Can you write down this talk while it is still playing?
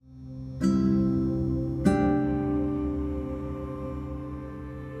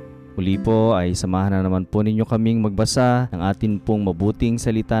Muli po ay samahan na naman po ninyo kaming magbasa ng atin pong mabuting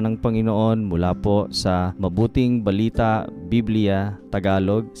salita ng Panginoon mula po sa Mabuting Balita Biblia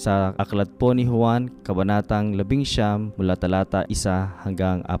Tagalog sa aklat po ni Juan, Kabanatang 11 mula talata 1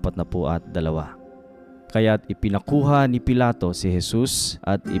 hanggang 42. Kaya't ipinakuha ni Pilato si Jesus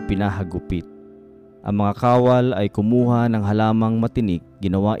at ipinahagupit. Ang mga kawal ay kumuha ng halamang matinik,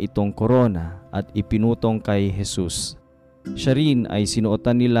 ginawa itong korona at ipinutong kay Jesus. Siya rin ay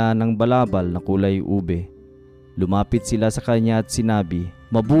sinuotan nila ng balabal na kulay ube. Lumapit sila sa kanya at sinabi,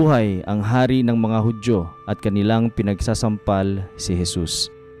 "Mabuhay ang hari ng mga Hudyo," at kanilang pinagsasampal si Jesus.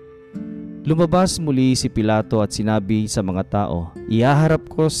 Lumabas muli si Pilato at sinabi sa mga tao, "Ihaharap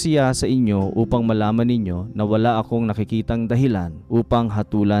ko siya sa inyo upang malaman ninyo na wala akong nakikitang dahilan upang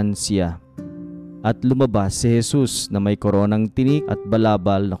hatulan siya." At lumabas si Jesus na may koronang tinik at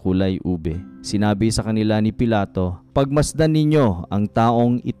balabal na kulay ube. Sinabi sa kanila ni Pilato, "Pagmasdan ninyo ang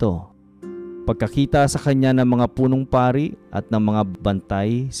taong ito." Pagkakita sa kanya ng mga punong pari at ng mga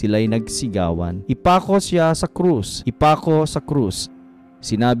bantay, sila'y nagsigawan, "Ipako siya sa krus! Ipako sa krus!"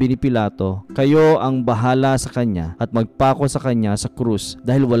 Sinabi ni Pilato, "Kayo ang bahala sa kanya at magpako sa kanya sa krus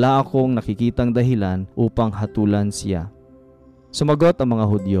dahil wala akong nakikitang dahilan upang hatulan siya." Sumagot ang mga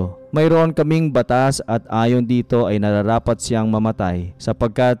Hudyo, "Mayroon kaming batas at ayon dito ay nararapat siyang mamatay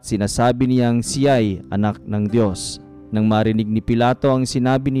sapagkat sinasabi niyang siya'y anak ng Diyos." Nang marinig ni Pilato ang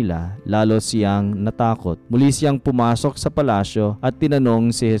sinabi nila, lalo siyang natakot. Muli siyang pumasok sa palasyo at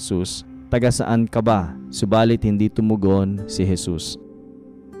tinanong si Jesus, "Taga saan ka ba?" Subalit hindi tumugon si Jesus.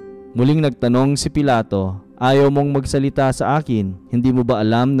 Muling nagtanong si Pilato, "Ayaw mong magsalita sa akin? Hindi mo ba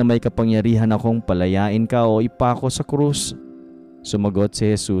alam na may kapangyarihan akong palayain ka o ipako sa krus?" Sumagot si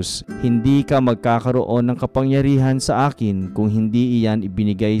Jesus, "Hindi ka magkakaroon ng kapangyarihan sa akin kung hindi iyan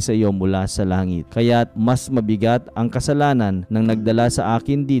ibinigay sa iyo mula sa langit. Kaya't mas mabigat ang kasalanan ng nagdala sa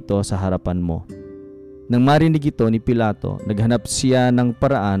akin dito sa harapan mo." Nang marinig ito ni Pilato, naghanap siya ng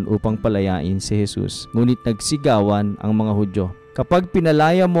paraan upang palayain si Jesus. Ngunit nagsigawan ang mga Hudyo, "Kapag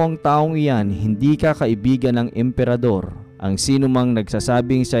pinalaya mo ang taong iyan, hindi ka kaibigan ng emperador. Ang sinumang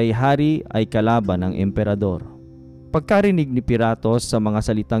nagsasabing siya'y hari ay kalaban ng emperador." Pagkarinig ni Pilato sa mga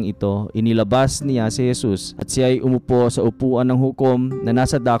salitang ito, inilabas niya si Jesus at siya ay umupo sa upuan ng hukom na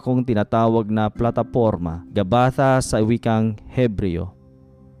nasa dakong tinatawag na plataporma, Gabatha sa wikang Hebreo.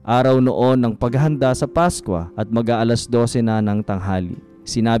 Araw noon ng paghahanda sa Paskwa at mag-aalas 12 na ng tanghali.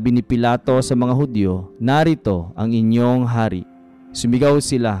 Sinabi ni Pilato sa mga Hudyo, "Narito ang inyong hari." Sumigaw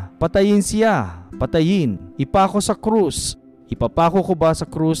sila, "Patayin siya! Patayin! Ipako sa krus!" "Ipapako ko ba sa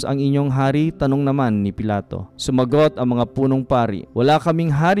krus ang inyong hari?" tanong naman ni Pilato. Sumagot ang mga punong pari, "Wala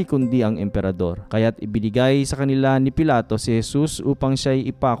kaming hari kundi ang emperador." Kaya't ibinigay sa kanila ni Pilato si Jesus upang siya'y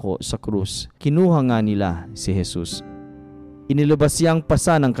ipako sa krus. Kinuha nga nila si Jesus. Inilabas siyang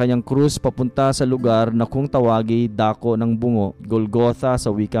pasa ng kanyang krus papunta sa lugar na kung tawagi Dako ng Bungo, Golgotha sa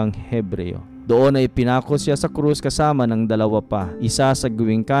wikang Hebreo. Doon ay pinako siya sa krus kasama ng dalawa pa, isa sa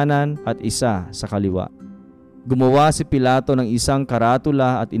gawing kanan at isa sa kaliwa. Gumawa si Pilato ng isang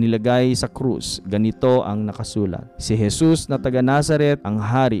karatula at inilagay sa krus. Ganito ang nakasulat, "Si Jesus na taga Nazaret, ang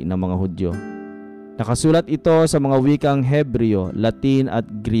hari ng mga Hudyo." Nakasulat ito sa mga wikang Hebreo, Latin at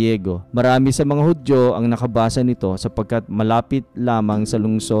Griego. Marami sa mga Hudyo ang nakabasa nito sapagkat malapit lamang sa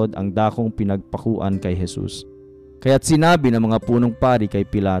lungsod ang dakong pinagpakuan kay Jesus. Kaya't sinabi ng mga punong pari kay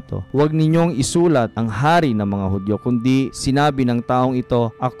Pilato, "Huwag ninyong isulat ang hari ng mga Hudyo, kundi sinabi ng taong ito,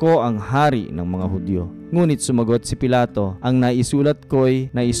 'Ako ang hari ng mga Hudyo.'" Ngunit sumagot si Pilato, "Ang naisulat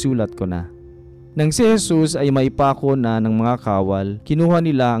ko'y naisulat ko na." Nang si Jesus ay maipako na ng mga kawal, kinuha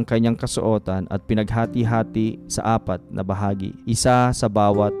nila ang kanyang kasuotan at pinaghati-hati sa 4 na bahagi, isa sa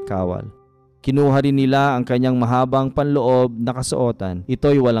bawat kawal. Kinuha rin nila ang kanyang mahabang panloob na kasuotan.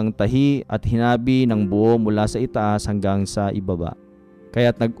 Ito'y walang tahi at hinabi ng buo mula sa itaas hanggang sa ibaba.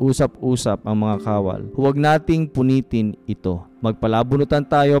 Kaya't nag-usap-usap ang mga kawal, "Huwag nating punitin ito. Magpalabunutan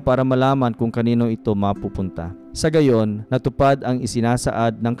tayo para malaman kung kanino ito mapupunta." Sa gayon, natupad ang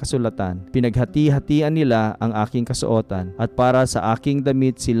isinasaad ng kasulatan, "Pinaghati-hatian nila ang aking kasuotan at para sa aking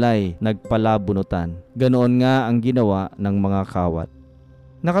damit sila'y nagpalabunutan." Ganoon nga ang ginawa ng mga kawal.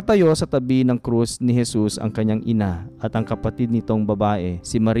 Nakatayo sa tabi ng krus ni Jesus ang kanyang ina at ang kapatid nitong babae,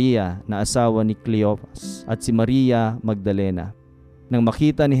 si Maria na asawa ni Cleopas at si Maria Magdalena. Nang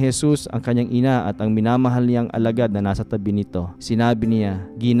makita ni Jesus ang kanyang ina at ang minamahal niyang alagad na nasa tabi nito, sinabi niya,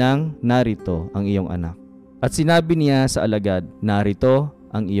 "Ginang, narito ang iyong anak." At sinabi niya sa alagad, "Narito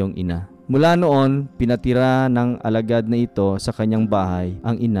ang iyong ina." Mula noon, pinatira ng alagad na ito sa kanyang bahay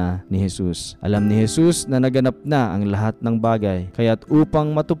ang ina ni Jesus. Alam ni Jesus na naganap na ang lahat ng bagay, kaya't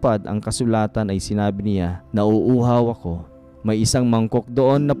upang matupad ang kasulatan ay sinabi niya, "Nauuhaw ako." May isang mangkok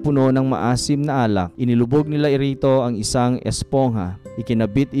doon na puno ng maasim na alak. Inilubog nila rito ang isang espongha.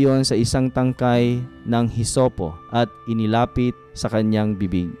 Ikinabit iyon sa isang tangkay ng hisopo at inilapit sa kanyang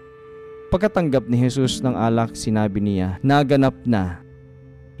bibig. Pagkatanggap ni Jesus ng alak, sinabi niya, "Naganap na."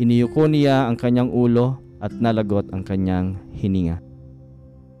 Iniyuko niya ang kanyang ulo at nalagot ang kanyang hininga.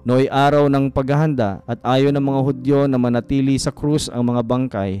 Nooy araw ng paghahanda at ayaw ng mga Hudyo na manatili sa krus ang mga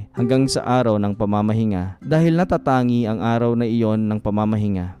bangkay hanggang sa araw ng pamamahinga dahil natatangi ang araw na iyon ng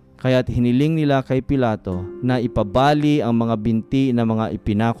pamamahinga. Kaya't hiniling nila kay Pilato na ipabali ang mga binti na mga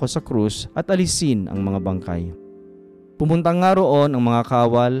ipinako sa krus at alisin ang mga bangkay. Pumunta nga roon ang mga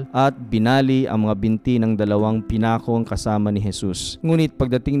kawal at binali ang mga binti ng dalawang pinakong kasama ni Jesus. Ngunit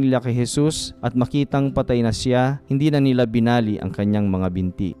pagdating nila kay Jesus at makitang patay na siya, hindi na nila binali ang kanyang mga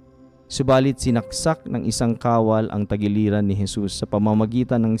binti. Subalit sinaksak ng isang kawal ang tagiliran ni Jesus sa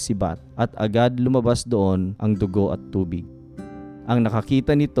pamamagitan ng sibat at agad lumabas doon ang dugo at tubig. Ang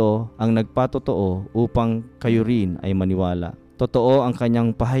nakakita nito ang nagpatotoo upang kayo rin ay maniwala. Totoo ang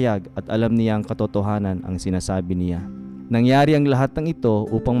kanyang pahayag at alam niyang katotohanan ang sinasabi niya. Nangyari ang lahat ng ito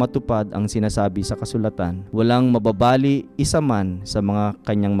upang matupad ang sinasabi sa kasulatan, walang mababali isa man sa mga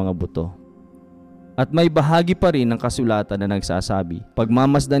kanyang mga buto. At may bahagi pa rin ng kasulatan na nagsasabi,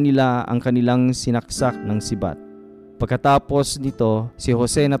 pagmamasdan nila ang kanilang sinaksak ng sibat. Pagkatapos nito, si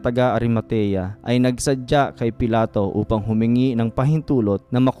Jose na taga Arimatea ay nagsadya kay Pilato upang humingi ng pahintulot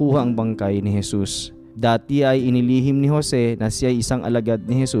na makuha ang bangkay ni Jesus. Dati ay inilihim ni Jose na siya ay isang alagad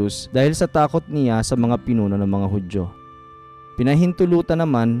ni Jesus dahil sa takot niya sa mga pinuno ng mga Hudyo. Pinahintulutan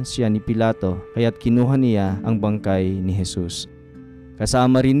naman siya ni Pilato, kaya't kinuha niya ang bangkay ni Jesus.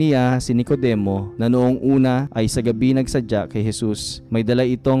 Kasama rin niya si Nicodemo na noong una ay sa gabi nagsadya kay Jesus. May dala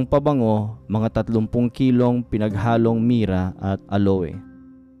itong pabango, mga 30 kilong pinaghalong mira at aloe.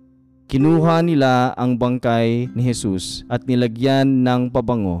 Kinuha nila ang bangkay ni Jesus at nilagyan ng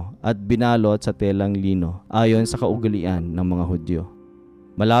pabango at binalot sa telang lino ayon sa kaugalian ng mga Hudyo.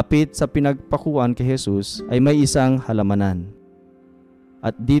 Malapit sa pinagpakuan kay Jesus ay may isang halamanan.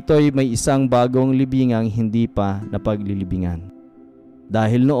 At dito'y may isang bagong libingang hindi pa napaglilibingan.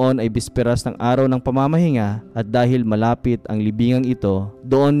 Dahil noon ay bisperas ng araw ng pamamahinga at dahil malapit ang libingang ito,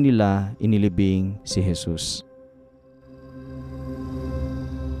 doon nila inilibing si Jesus.